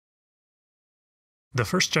The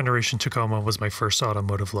first generation Tacoma was my first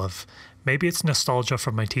automotive love. Maybe it's nostalgia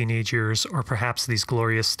from my teenage years, or perhaps these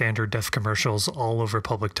glorious standard def commercials all over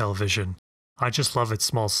public television. I just love its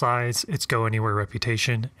small size, its go-anywhere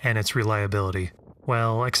reputation, and its reliability.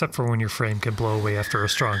 Well, except for when your frame can blow away after a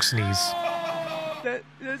strong sneeze.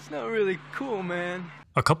 That's not really cool, man.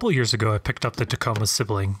 A couple years ago, I picked up the Tacoma's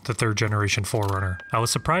sibling, the third generation 4Runner. I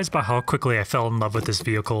was surprised by how quickly I fell in love with this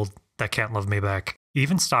vehicle that can't love me back.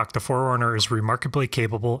 Even stock, the 4Runner is remarkably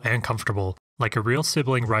capable and comfortable. Like a real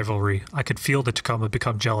sibling rivalry, I could feel the Tacoma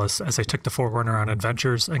become jealous as I took the 4Runner on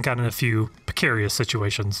adventures and got in a few precarious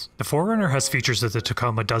situations. The 4Runner has features that the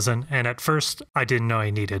Tacoma doesn't, and at first, I didn't know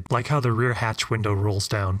I needed, like how the rear hatch window rolls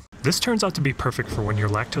down. This turns out to be perfect for when your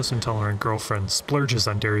lactose-intolerant girlfriend splurges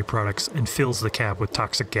on dairy products and fills the cab with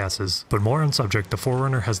toxic gases. But more on subject, the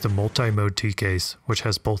 4Runner has the Multimode T-Case, which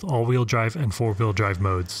has both all-wheel drive and four-wheel drive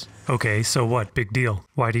modes. Okay, so what? Big deal.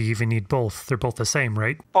 Why do you even need both? They're both the same,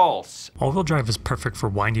 right? False. All-wheel drive is perfect for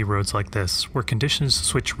windy roads like this, where conditions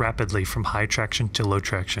switch rapidly from high traction to low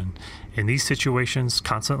traction. In these situations,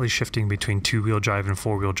 constantly shifting between two-wheel drive and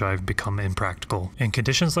four-wheel drive become impractical. In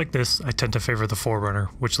conditions like this, I tend to favor the 4Runner,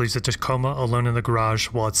 which leaves the Tacoma alone in the garage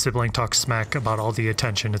while its sibling talks smack about all the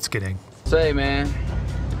attention it's getting. Say, man,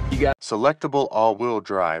 you got selectable all-wheel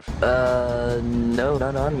drive. No,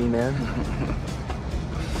 not on me, man.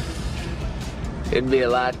 It'd be a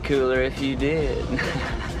lot cooler if you did.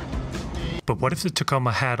 But what if the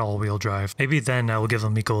Tacoma had all-wheel drive? Maybe then I will give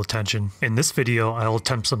them equal attention. In this video, I'll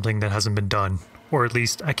attempt something that hasn't been done. Or at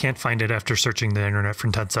least, I can't find it after searching the internet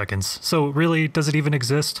for 10 seconds. So really, does it even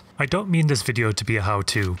exist? I don't mean this video to be a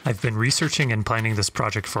how-to. I've been researching and planning this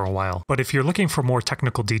project for a while. But if you're looking for more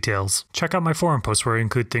technical details, check out my forum posts where I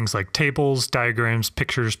include things like tables, diagrams,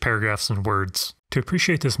 pictures, paragraphs, and words. To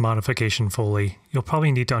appreciate this modification fully, you'll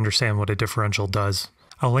probably need to understand what a differential does.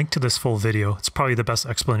 I'll link to this full video. It's probably the best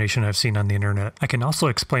explanation I've seen on the internet. I can also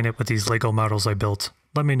explain it with these Lego models I built.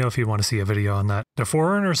 Let me know if you want to see a video on that. The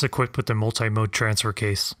 4Runner is equipped with the Multimode Transfer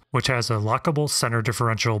Case, which has a lockable center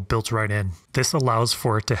differential built right in. This allows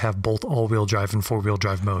for it to have both all-wheel drive and four-wheel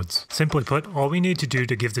drive modes. Simply put, all we need to do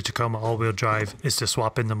to give the Tacoma all-wheel drive is to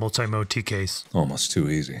swap in the Multimode T-Case. Almost too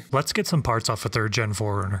easy. Let's get some parts off a third gen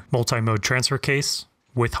 4Runner. Multimode Transfer Case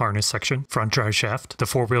with harness section, front drive shaft, the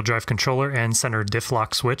four-wheel drive controller and center diff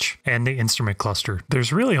lock switch, and the instrument cluster.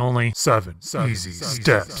 There's really only 7 easy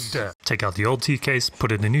steps. Take out the old T-case,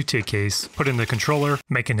 put in the new T-case, put in the controller,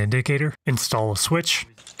 make an indicator, install a switch,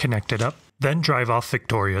 connect it up, then drive off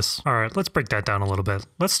victorious. Alright, let's break that down a little bit.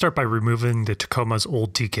 Let's start by removing the Tacoma's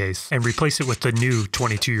old T-case and replace it with the new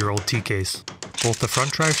 22-year-old T-case. Both the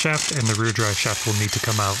front drive shaft and the rear drive shaft will need to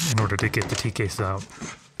come out in order to get the T-case out.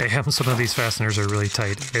 Damn, some of these fasteners are really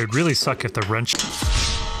tight. It would really suck if the wrench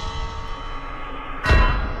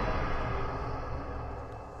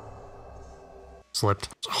slipped.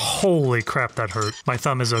 Holy crap, that hurt. My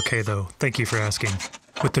thumb is okay though. Thank you for asking.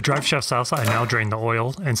 With the drive shafts out, I now drained the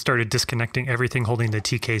oil and started disconnecting everything holding the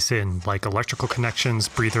T-case in, like electrical connections,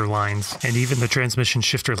 breather lines, and even the transmission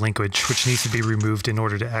shifter linkage, which needs to be removed in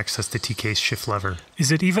order to access the T-case shift lever.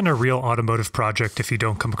 Is it even a real automotive project if you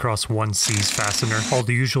don't come across 1C's fastener? All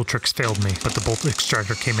the usual tricks failed me, but the bolt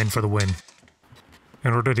extractor came in for the win.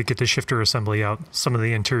 In order to get the shifter assembly out, some of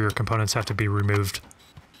the interior components have to be removed.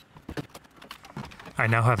 I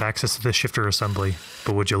now have access to the shifter assembly,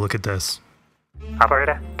 but would you look at this?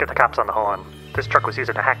 Operator, get the cops on the horn. This truck was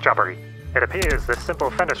using a hack jobbery. It appears this simple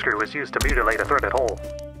fender screw was used to mutilate a threaded hole.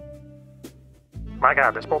 My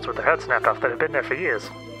god, there's bolts with their head snapped off that have been there for years.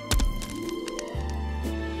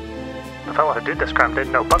 The fellow who did this crime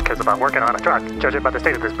didn't know buckets about working on a truck. Judging by the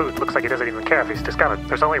state of this boot, looks like he doesn't even care if he's discovered.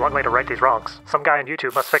 There's only one way to right these wrongs. Some guy on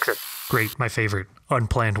YouTube must fix it. Great, my favorite.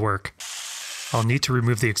 Unplanned work. I'll need to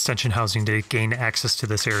remove the extension housing to gain access to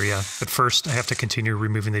this area, but first I have to continue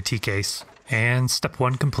removing the T-case. And step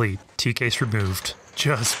 1 complete. T-case removed.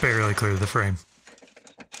 Just barely cleared the frame.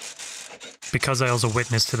 Because I was a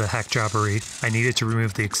witness to the hack jobbery, I needed to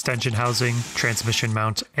remove the extension housing, transmission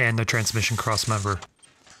mount, and the transmission crossmember.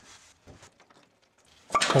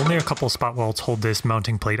 Only a couple spot welds hold this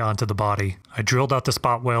mounting plate onto the body. I drilled out the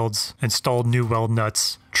spot welds, installed new weld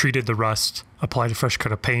nuts, treated the rust, applied a fresh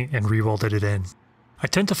coat of paint, and re-welded it in. I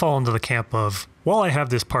tend to fall into the camp of, while I have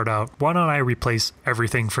this part out, why don't I replace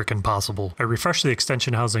everything frickin' possible? I refreshed the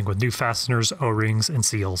extension housing with new fasteners, O-rings, and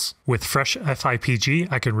seals. With fresh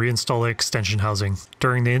FIPG, I can reinstall the extension housing.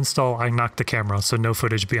 During the install, I knocked the camera, so no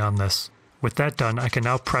footage beyond this. With that done, I can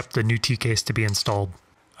now prep the new T-case to be installed.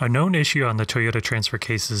 A known issue on the Toyota transfer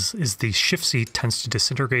cases is the shift seat tends to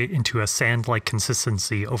disintegrate into a sand-like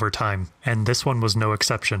consistency over time, and this one was no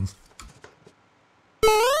exception.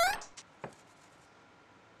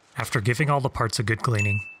 After giving all the parts a good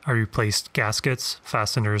cleaning, I replaced gaskets,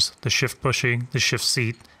 fasteners, the shift bushing, the shift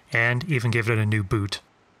seat, and even gave it a new boot.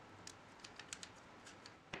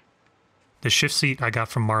 The shift seat I got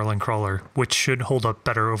from Marlin Crawler, which should hold up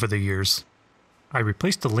better over the years. I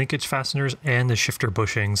replaced the linkage fasteners and the shifter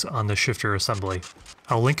bushings on the shifter assembly.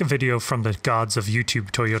 I'll link a video from the gods of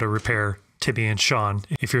YouTube Toyota repair, Timmy and Sean,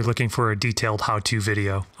 if you're looking for a detailed how-to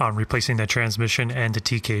video on replacing the transmission and the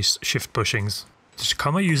T-case shift bushings. The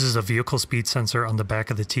Tacoma uses a vehicle speed sensor on the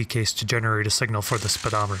back of the T-case to generate a signal for the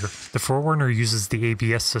speedometer. The 4Runner uses the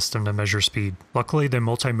ABS system to measure speed. Luckily, the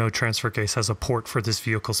Multimode Transfer Case has a port for this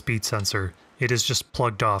vehicle speed sensor. It is just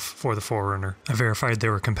plugged off for the 4Runner. I verified they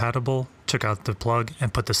were compatible, took out the plug,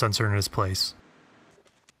 and put the sensor in its place.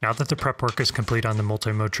 Now that the prep work is complete on the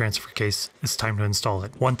Multimode Transfer Case, it's time to install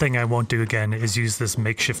it. One thing I won't do again is use this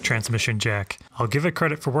makeshift transmission jack. I'll give it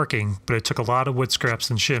credit for working, but it took a lot of wood scraps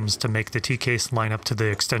and shims to make the T-case line up to the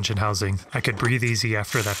extension housing. I could breathe easy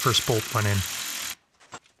after that first bolt went in.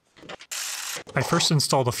 I first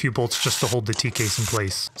installed a few bolts just to hold the T-case in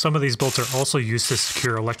place. Some of these bolts are also used to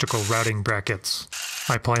secure electrical routing brackets.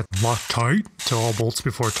 I applied Loctite to all bolts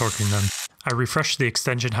before torquing them. I refreshed the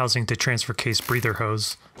extension housing to transfer case breather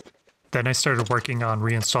hose. Then I started working on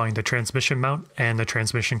reinstalling the transmission mount and the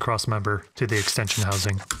transmission cross member to the extension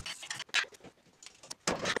housing.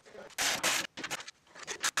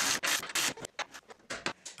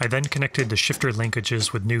 I then connected the shifter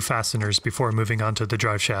linkages with new fasteners before moving on to the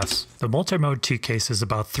drive shafts. The Multimode T-case is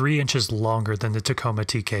about 3 inches longer than the Tacoma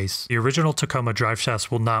T-case. The original Tacoma drive shafts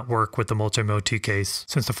will not work with the Multimode T-case.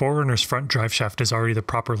 Since the 4Runner's front drive shaft is already the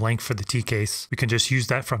proper length for the T-case, we can just use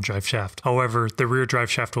that front drive shaft. However, the rear drive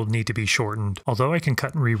shaft will need to be shortened. Although I can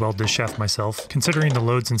cut and re-weld this shaft myself, considering the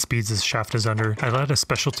loads and speeds this shaft is under, I let a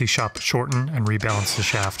specialty shop shorten and rebalance the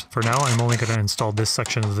shaft. For now, I'm only going to install this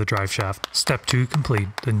section of the drive shaft. Step 2 complete.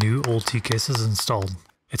 The new old T-case is installed.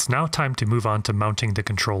 It's now time to move on to mounting the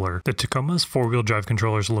controller. The Tacoma's 4-wheel drive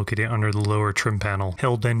controller is located under the lower trim panel,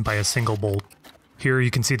 held in by a single bolt. Here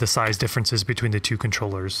you can see the size differences between the two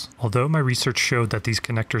controllers. Although my research showed that these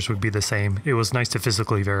connectors would be the same, it was nice to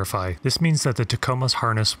physically verify. This means that the Tacoma's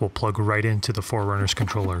harness will plug right into the 4Runner's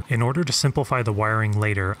controller. In order to simplify the wiring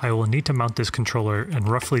later, I will need to mount this controller in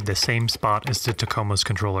roughly the same spot as the Tacoma's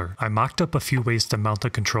controller. I mocked up a few ways to mount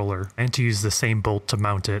the controller and to use the same bolt to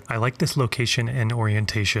mount it. I like this location and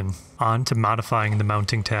orientation. On to modifying the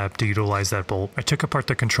mounting tab to utilize that bolt. I took apart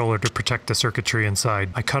the controller to protect the circuitry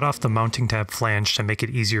inside. I cut off the mounting tab flange to make it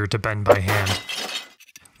easier to bend by hand.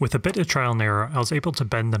 With a bit of trial and error, I was able to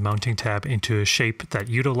bend the mounting tab into a shape that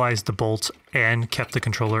utilized the bolts and kept the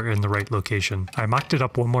controller in the right location. I mocked it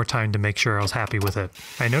up one more time to make sure I was happy with it.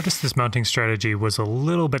 I noticed this mounting strategy was a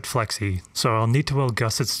little bit flexy, so I'll need to weld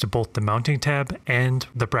gussets to both the mounting tab and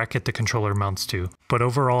the bracket the controller mounts to. But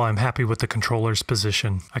overall, I'm happy with the controller's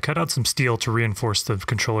position. I cut out some steel to reinforce the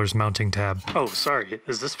controller's mounting tab. Oh, sorry,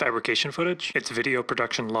 is this fabrication footage? It's video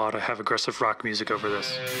production law to have aggressive rock music over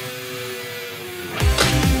this.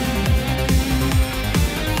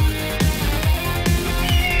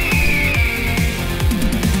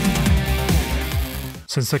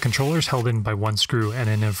 Since the controller is held in by one screw and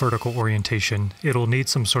in a vertical orientation, it'll need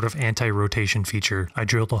some sort of anti-rotation feature. I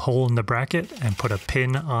drilled a hole in the bracket and put a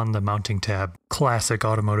pin on the mounting tab. Classic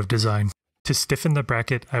automotive design. To stiffen the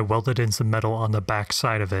bracket, I welded in some metal on the back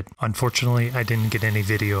side of it. Unfortunately, I didn't get any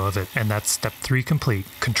video of it, and that's step 3 complete,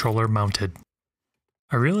 controller mounted.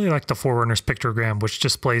 I really like the 4Runner's pictogram, which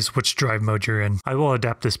displays which drive mode you're in. I will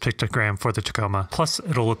adapt this pictogram for the Tacoma. Plus,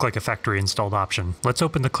 it'll look like a factory installed option. Let's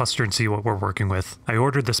open the cluster and see what we're working with. I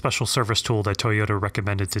ordered the special service tool that Toyota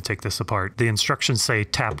recommended to take this apart. The instructions say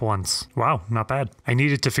tap once. Wow, not bad. I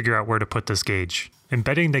needed to figure out where to put this gauge.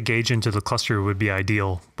 Embedding the gauge into the cluster would be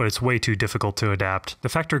ideal, but it's way too difficult to adapt. The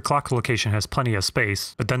factory clock location has plenty of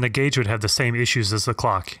space, but then the gauge would have the same issues as the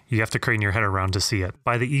clock. You have to crane your head around to see it.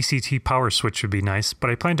 By the ECT power switch would be nice, but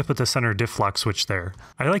I plan to put the center diff lock switch there.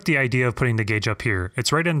 I like the idea of putting the gauge up here.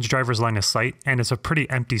 It's right in the driver's line of sight, and it's a pretty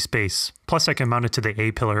empty space. Plus I can mount it to the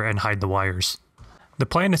A-pillar and hide the wires. The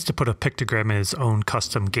plan is to put a pictogram in its own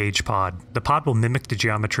custom gauge pod. The pod will mimic the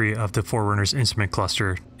geometry of the 4Runner's instrument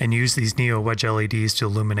cluster and use these Neo Wedge LEDs to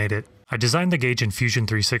illuminate it. I designed the gauge in Fusion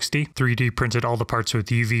 360, 3D printed all the parts with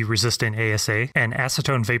UV resistant ASA, and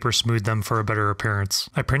acetone vapor smoothed them for a better appearance.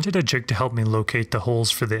 I printed a jig to help me locate the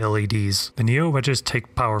holes for the LEDs. The Neo Wedges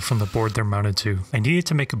take power from the board they're mounted to. I needed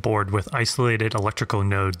to make a board with isolated electrical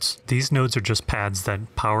nodes. These nodes are just pads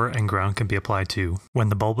that power and ground can be applied to. When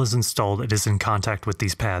the bulb is installed, it is in contact with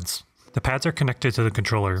these pads. The pads are connected to the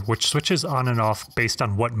controller, which switches on and off based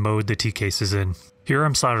on what mode the T-case is in. Here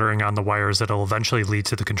I'm soldering on the wires that'll eventually lead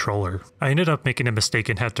to the controller. I ended up making a mistake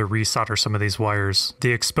and had to resolder some of these wires.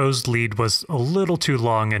 The exposed lead was a little too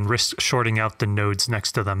long and risked shorting out the nodes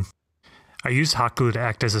next to them. I used hot glue to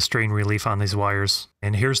act as a strain relief on these wires.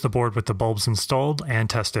 And here's the board with the bulbs installed and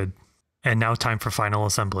tested. And now time for final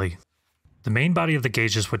assembly. The main body of the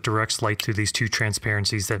gauge is what directs light through these two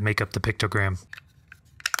transparencies that make up the pictogram.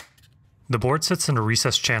 The board sits in a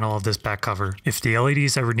recessed channel of this back cover. If the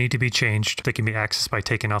LEDs ever need to be changed, they can be accessed by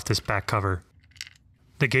taking off this back cover.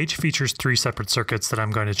 The gauge features 3 separate circuits that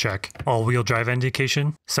I'm going to check: all-wheel drive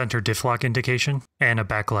indication, center diff lock indication, and a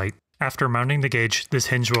backlight. After mounting the gauge, this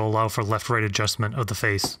hinge will allow for left-right adjustment of the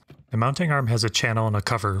face. The mounting arm has a channel and a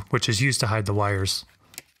cover, which is used to hide the wires.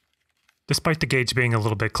 Despite the gauge being a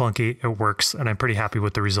little bit clunky, it works, and I'm pretty happy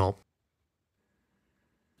with the result.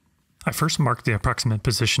 I first marked the approximate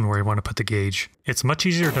position where I want to put the gauge. It's much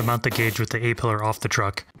easier to mount the gauge with the A-pillar off the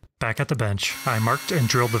truck. Back at the bench, I marked and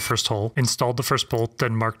drilled the first hole, installed the first bolt,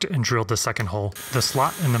 then marked and drilled the second hole. The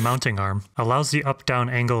slot in the mounting arm allows the up-down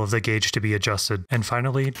angle of the gauge to be adjusted. And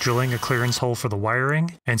finally, drilling a clearance hole for the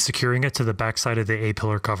wiring and securing it to the backside of the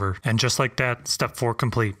A-pillar cover. And just like that, step 4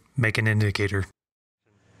 complete. Make an indicator.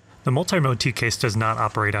 The Multimode T-case does not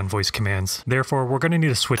operate on voice commands. Therefore, we're going to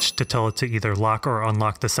need a switch to tell it to either lock or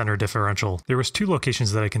unlock the center differential. There was 2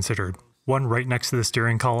 locations that I considered. One right next to the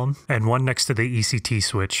steering column, and one next to the ECT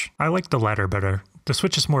switch. I like the latter better. The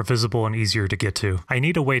switch is more visible and easier to get to. I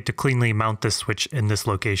need a way to cleanly mount this switch in this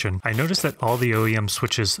location. I noticed that all the OEM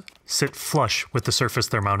switches sit flush with the surface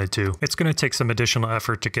they're mounted to. It's going to take some additional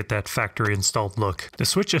effort to get that factory installed look. The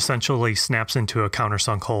switch essentially snaps into a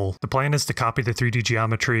countersunk hole. The plan is to copy the 3D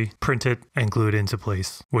geometry, print it, and glue it into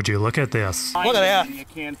place. Would you look at this? Look at that. You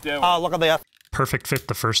can't do it. Oh, look at that. Perfect fit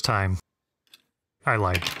the first time. I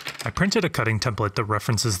lied. I printed a cutting template that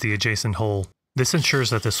references the adjacent hole. This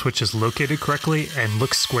ensures that the switch is located correctly and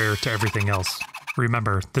looks square to everything else.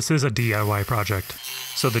 Remember, this is a DIY project,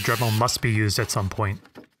 so the Dremel must be used at some point.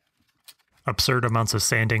 Absurd amounts of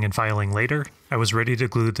sanding and filing later, I was ready to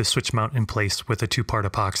glue the switch mount in place with a 2-part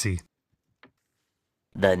epoxy.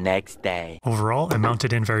 The next day. Overall, it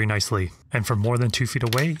mounted in very nicely, and from more than 2 feet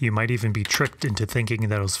away, you might even be tricked into thinking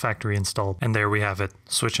that it was factory installed. And there we have it,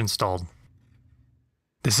 switch installed.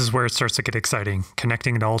 This is where it starts to get exciting,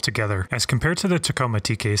 connecting it all together. As compared to the Tacoma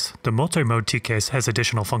T-case, the Multimode T-case has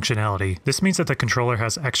additional functionality. This means that the controller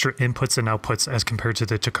has extra inputs and outputs as compared to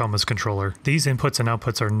the Tacoma's controller. These inputs and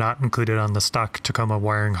outputs are not included on the stock Tacoma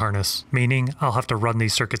wiring harness, meaning I'll have to run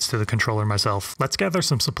these circuits to the controller myself. Let's gather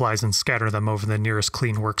some supplies and scatter them over the nearest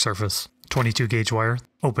clean work surface. 22 gauge wire,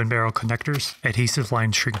 open barrel connectors, adhesive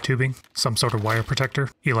lined shrink tubing, some sort of wire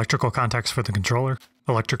protector, electrical contacts for the controller,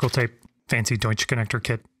 electrical tape, fancy Deutsch connector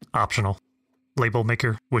kit, optional. Label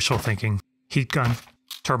maker, wishful thinking. Heat gun,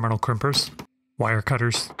 terminal crimpers, wire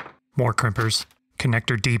cutters, more crimpers,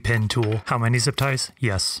 connector D-pin tool. How many zip ties?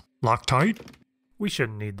 Yes. Loctite? We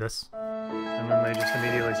shouldn't need this. And then they just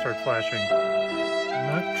immediately start flashing.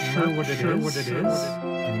 Not sure what it is.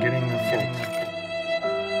 I'm getting the full.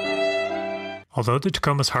 Although the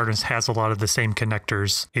Tacoma's harness has a lot of the same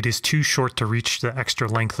connectors, it is too short to reach the extra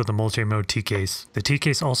length of the Multimode T-case. The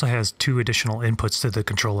T-case also has 2 additional inputs to the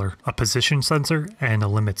controller, a position sensor and a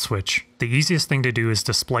limit switch. The easiest thing to do is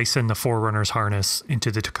to splice in the 4Runner's harness into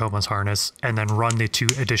the Tacoma's harness, and then run the 2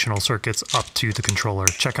 additional circuits up to the controller.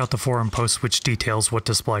 Check out the forum post which details what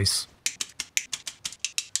to splice.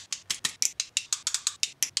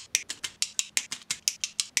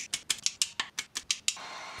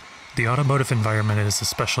 The automotive environment is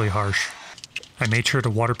especially harsh. I made sure to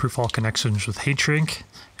waterproof all connections with heat shrink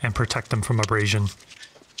and protect them from abrasion.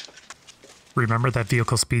 Remember that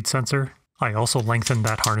vehicle speed sensor? I also lengthened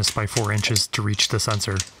that harness by 4 inches to reach the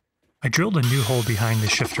sensor. I drilled a new hole behind the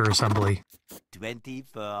shifter assembly.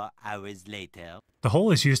 24 hours later. The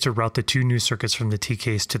hole is used to route the 2 new circuits from the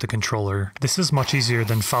T-case to the controller. This is much easier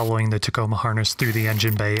than following the Tacoma harness through the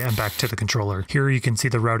engine bay and back to the controller. Here you can see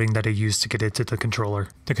the routing that I used to get it to the controller.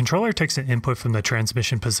 The controller takes an input from the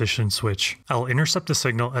transmission position switch. I'll intercept the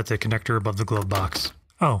signal at the connector above the glove box.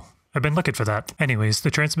 Oh, I've been looking for that. Anyways,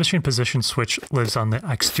 the transmission position switch lives on the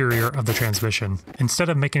exterior of the transmission. Instead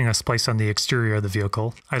of making a splice on the exterior of the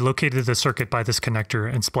vehicle, I located the circuit by this connector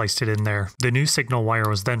and spliced it in there. The new signal wire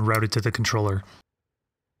was then routed to the controller.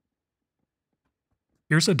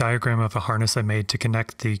 Here's a diagram of a harness I made to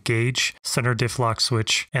connect the gauge, center diff lock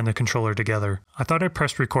switch, and the controller together. I thought I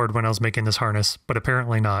pressed record when I was making this harness, but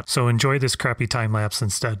apparently not, so enjoy this crappy time lapse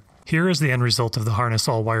instead. Here is the end result of the harness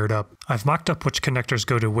all wired up. I've mocked up which connectors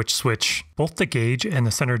go to which switch. Both the gauge and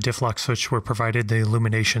the center diff lock switch were provided the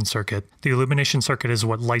illumination circuit. The illumination circuit is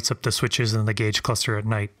what lights up the switches in the gauge cluster at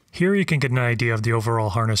night. Here you can get an idea of the overall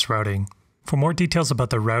harness routing. For more details about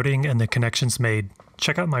the routing and the connections made,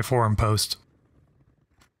 check out my forum post.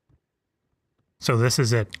 So this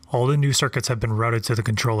is it. All the new circuits have been routed to the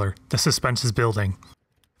controller. The suspense is building.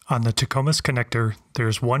 On the Tacoma's connector,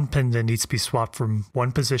 there's one pin that needs to be swapped from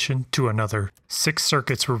one position to another. 6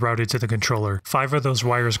 circuits were routed to the controller. 5 of those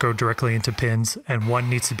wires go directly into pins, and 1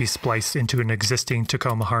 needs to be spliced into an existing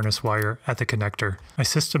Tacoma harness wire at the connector. I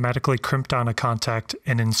systematically crimped down a contact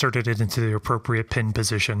and inserted it into the appropriate pin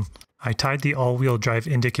position. I tied the all-wheel drive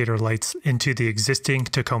indicator lights into the existing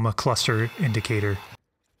Tacoma cluster indicator.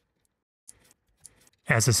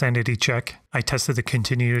 As a sanity check, I tested the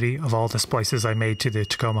continuity of all the splices I made to the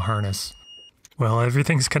Tacoma harness. Well,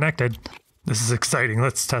 everything's connected. This is exciting.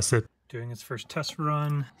 Let's test it. Doing its first test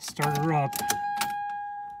run. Start her up.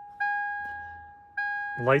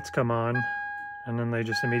 Lights come on, and then they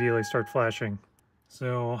just immediately start flashing.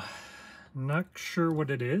 So, not sure what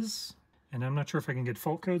it is, and I'm not sure if I can get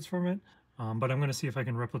fault codes from it. But I'm going to see if I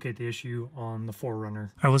can replicate the issue on the 4Runner.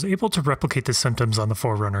 I was able to replicate the symptoms on the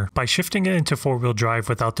 4Runner by shifting it into 4-wheel drive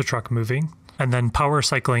without the truck moving, and then power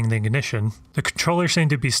cycling the ignition. The controller seemed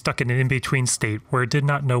to be stuck in an in-between state where it did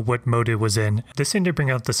not know what mode it was in. This seemed to bring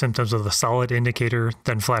out the symptoms of the solid indicator,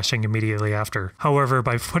 then flashing immediately after. However,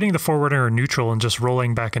 by putting the 4Runner in neutral and just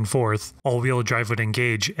rolling back and forth, all-wheel drive would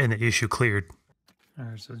engage and the issue cleared.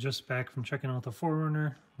 Alright, so just back from checking out the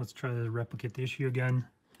 4Runner, let's try to replicate the issue again.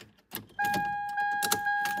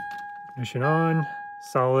 Ignition on,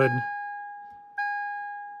 solid,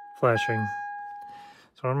 flashing.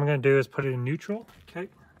 So what I'm going to do is put it in neutral. Okay,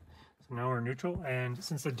 so now we're in neutral, and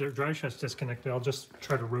since the drive shaft's disconnected, I'll just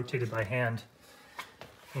try to rotate it by hand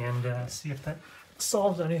and see if that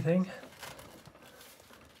solves anything.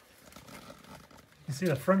 You can see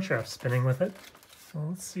the front shaft spinning with it. So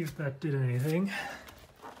let's see if that did anything.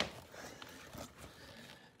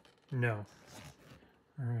 No.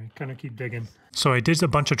 Alright, kind of keep digging. So I did a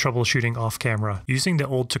bunch of troubleshooting off camera. Using the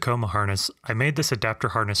old Tacoma harness, I made this adapter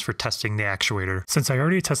harness for testing the actuator. Since I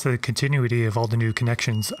already tested the continuity of all the new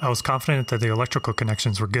connections, I was confident that the electrical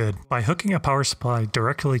connections were good. By hooking a power supply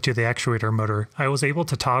directly to the actuator motor, I was able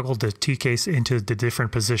to toggle the T-case into the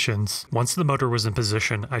different positions. Once the motor was in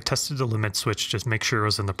position, I tested the limit switch to make sure it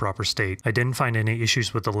was in the proper state. I didn't find any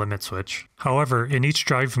issues with the limit switch. However, in each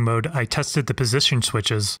drive mode, I tested the position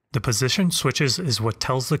switches. The position switches is what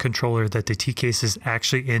tells the controller that the T-case is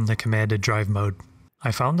actually in the commanded drive mode.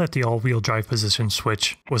 I found that the all-wheel drive position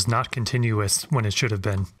switch was not continuous when it should have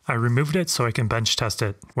been. I removed it so I can bench test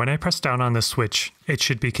it. When I press down on the switch, it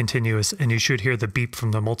should be continuous and you should hear the beep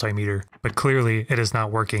from the multimeter, but clearly it is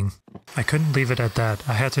not working. I couldn't leave it at that.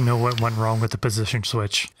 I had to know what went wrong with the position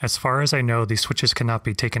switch. As far as I know, these switches cannot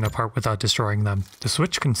be taken apart without destroying them. The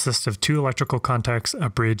switch consists of 2 electrical contacts, a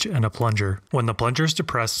bridge, and a plunger. When the plunger is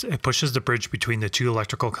depressed, it pushes the bridge between the 2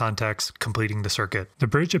 electrical contacts, completing the circuit. The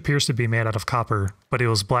bridge appears to be made out of copper, but it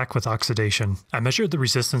was black with oxidation. I measured the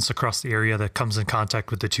resistance across the area that comes in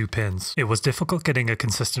contact with the 2 pins. It was difficult getting a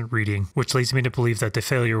consistent reading, which leads me to believe that the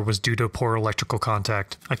failure was due to poor electrical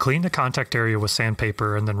contact. I cleaned the contact area with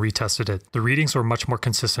sandpaper and then retested it. The readings were much more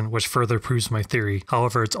consistent, which further proves my theory.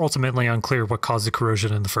 However, it's ultimately unclear what caused the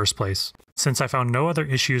corrosion in the first place. Since I found no other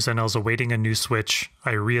issues and I was awaiting a new switch,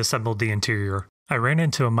 I reassembled the interior. I ran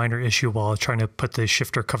into a minor issue while trying to put the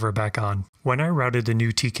shifter cover back on. When I routed the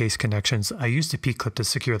new T-case connections, I used a P-clip to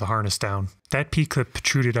secure the harness down. That P-clip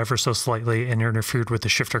protruded ever so slightly and interfered with the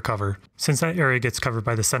shifter cover. Since that area gets covered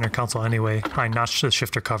by the center console anyway, I notched the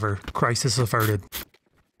shifter cover. Crisis averted.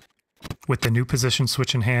 With the new position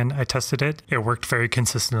switch in hand, I tested it. It worked very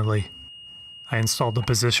consistently. I installed the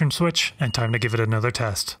position switch, and time to give it another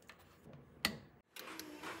test.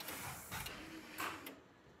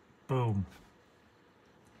 Boom.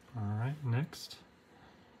 Alright, next.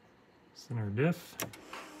 Center diff.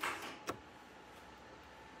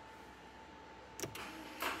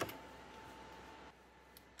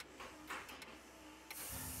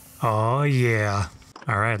 Oh yeah.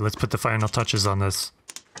 Alright, let's put the final touches on this.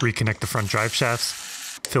 Reconnect the front drive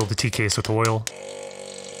shafts, fill the T-case with oil,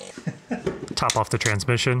 top off the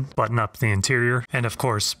transmission, button up the interior, and of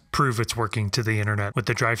course, prove it's working to the internet. With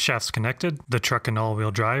the drive shafts connected, the truck in all-wheel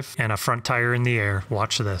drive, and a front tire in the air.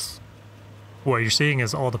 Watch this. What you're seeing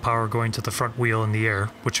is all the power going to the front wheel in the air,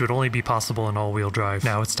 which would only be possible in all-wheel drive.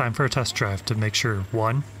 Now it's time for a test drive to make sure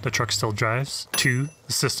 1. The truck still drives, 2.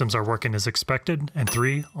 The systems are working as expected, and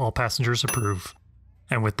 3. All passengers approve.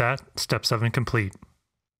 And with that, step 7 complete.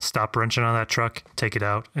 Stop wrenching on that truck, take it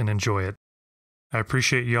out, and enjoy it. I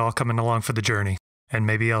appreciate you all coming along for the journey, and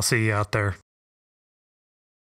maybe I'll see you out there.